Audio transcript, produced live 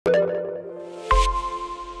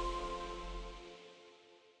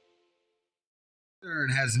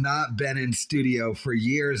has not been in studio for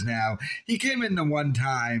years now. He came in the one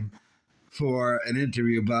time for an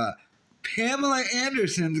interview, but Pamela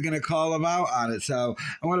Anderson's going to call him out on it. So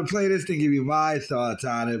I want to play this to give you my thoughts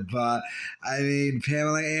on it. But I mean,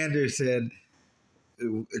 Pamela Anderson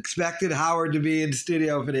expected Howard to be in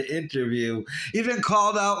studio for the interview. He's been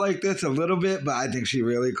called out like this a little bit, but I think she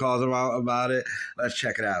really calls him out about it. Let's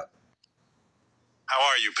check it out. How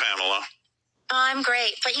are you, Pamela? Oh, I'm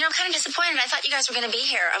great. But, I'm kind of disappointed. I thought you guys were going to be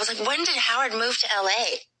here. I was like, when did Howard move to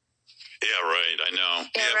L.A.? Yeah, right. I know.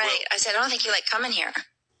 Yeah, right. Well, I said, I don't think you like coming here.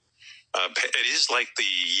 It is like the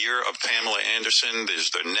year of Pamela Anderson.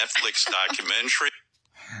 There's the Netflix documentary.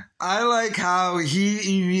 I like how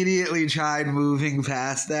he immediately tried moving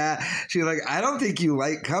past that. She was like, I don't think you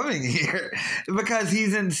like coming here because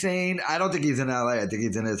he's insane. I don't think he's in LA. I think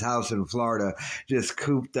he's in his house in Florida, just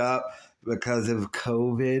cooped up because of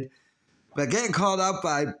COVID. But getting called out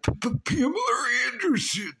by Pamela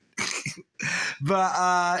Anderson.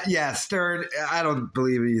 But yeah, Stern, I don't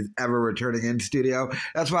believe he's ever returning in studio.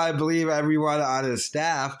 That's why I believe everyone on his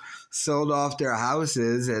staff sold off their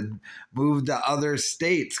houses and moved to other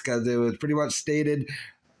states, because it was pretty much stated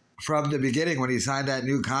from the beginning when he signed that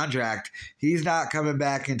new contract, he's not coming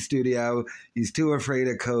back in studio. He's too afraid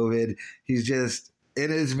of COVID. He's just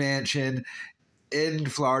in his mansion in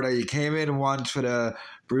Florida. He came in once for the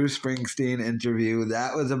Bruce Springsteen interview.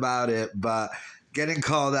 That was about it. But getting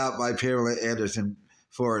called out by Pamela Anderson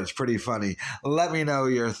for it is pretty funny. Let me know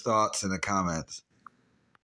your thoughts in the comments.